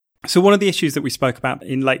So one of the issues that we spoke about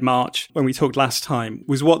in late March when we talked last time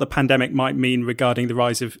was what the pandemic might mean regarding the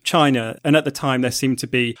rise of China. And at the time, there seemed to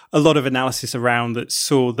be a lot of analysis around that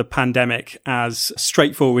saw the pandemic as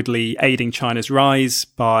straightforwardly aiding China's rise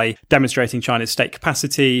by demonstrating China's state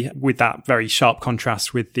capacity, with that very sharp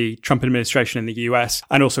contrast with the Trump administration in the US,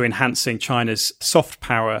 and also enhancing China's soft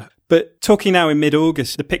power. But talking now in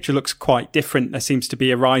mid-August, the picture looks quite different. There seems to be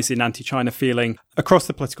a rise in anti-China feeling across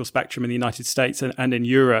the political spectrum in the United States and in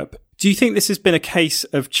Europe. Do you think this has been a case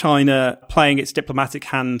of China playing its diplomatic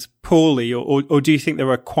hand poorly, or do you think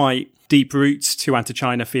there are quite deep roots to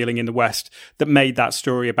anti-China feeling in the West that made that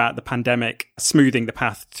story about the pandemic smoothing the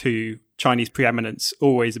path to Chinese preeminence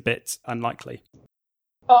always a bit unlikely?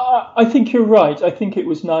 I think you're right. I think it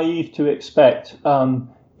was naive to expect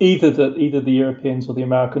either the Europeans or the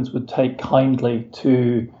Americans would take kindly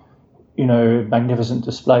to, magnificent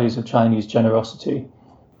displays of Chinese generosity.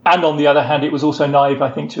 And on the other hand, it was also naive, I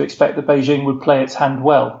think, to expect that Beijing would play its hand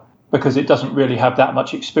well, because it doesn't really have that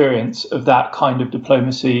much experience of that kind of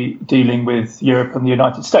diplomacy dealing with Europe and the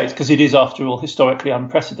United States, because it is, after all, historically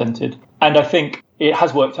unprecedented. And I think it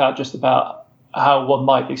has worked out just about how one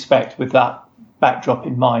might expect with that backdrop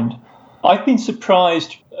in mind. I've been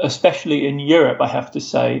surprised, especially in Europe, I have to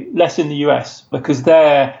say, less in the US, because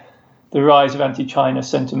there the rise of anti-China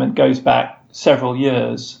sentiment goes back several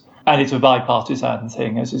years. And it's a bipartisan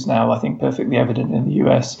thing, as is now, I think, perfectly evident in the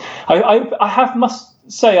US.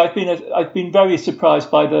 Must say, I've been very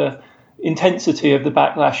surprised by the intensity of the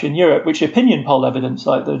backlash in Europe, which opinion poll evidence,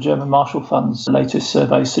 like the German Marshall Fund's latest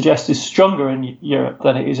survey, suggests is stronger in Europe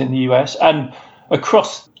than it is in the US, and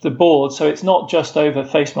across the board. So it's not just over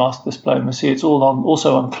face mask diplomacy; it's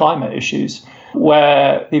also on climate issues,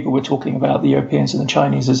 where people were talking about the Europeans and the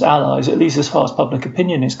Chinese as allies. At least as far as public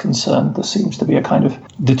opinion is concerned, there seems to be a kind of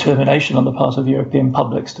determination on the part of European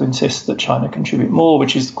publics to insist that China contribute more,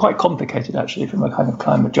 which is quite complicated, actually, from a kind of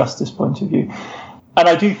climate justice point of view. And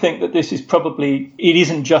I do think that this is it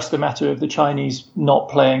isn't just a matter of the Chinese not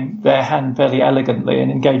playing their hand very elegantly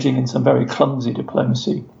and engaging in some very clumsy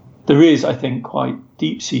diplomacy. There is, I think, quite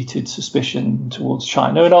deep-seated suspicion towards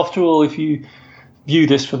China. And after all, if you view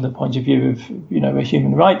this from the point of view of, a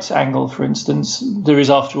human rights angle, for instance, there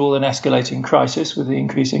is, after all, an escalating crisis with the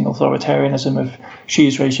increasing authoritarianism of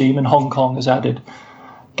Xi's regime, and Hong Kong has added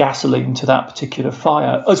gasoline to that particular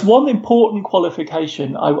fire. As one important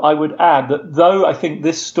qualification, I would add that though I think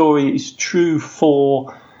this story is true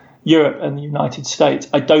for Europe and the United States,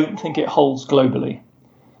 I don't think it holds globally.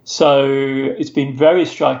 So it's been very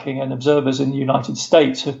striking, and observers in the United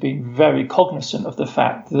States have been very cognizant of the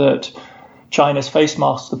fact that China's face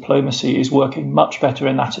mask diplomacy is working much better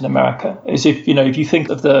in Latin America. As if you think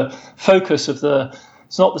of the focus of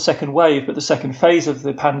it's not the second wave, but the second phase of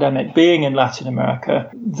the pandemic being in Latin America,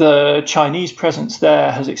 the Chinese presence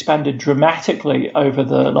there has expanded dramatically over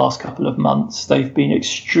the last couple of months. They've been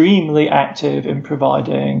extremely active in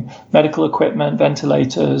providing medical equipment,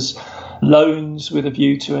 ventilators, loans with a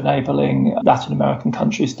view to enabling Latin American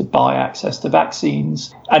countries to buy access to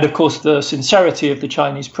vaccines. And of course, the sincerity of the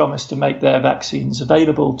Chinese promise to make their vaccines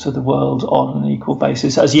available to the world on an equal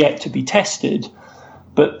basis has yet to be tested.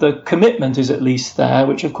 But the commitment is at least there,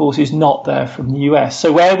 which of course is not there from the US.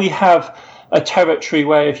 So where we have a territory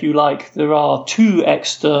where, if you like, there are two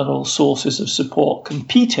external sources of support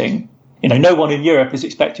competing, no one in Europe is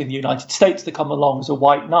expecting the United States to come along as a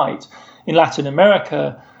white knight. In Latin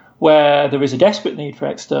America, where there is a desperate need for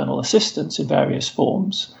external assistance in various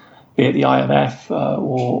forms, be it the IMF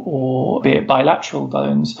or be it bilateral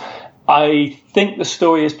loans, I think the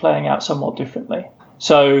story is playing out somewhat differently.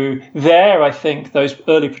 So there, I think those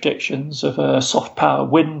early predictions of a soft power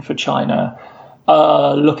win for China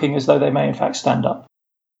are looking as though they may in fact stand up.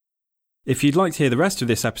 If you'd like to hear the rest of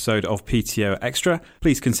this episode of PTO Extra,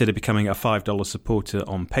 please consider becoming a $5 supporter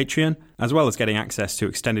on Patreon. As well as getting access to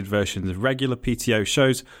extended versions of regular PTO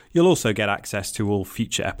shows, you'll also get access to all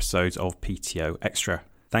future episodes of PTO Extra.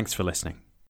 Thanks for listening.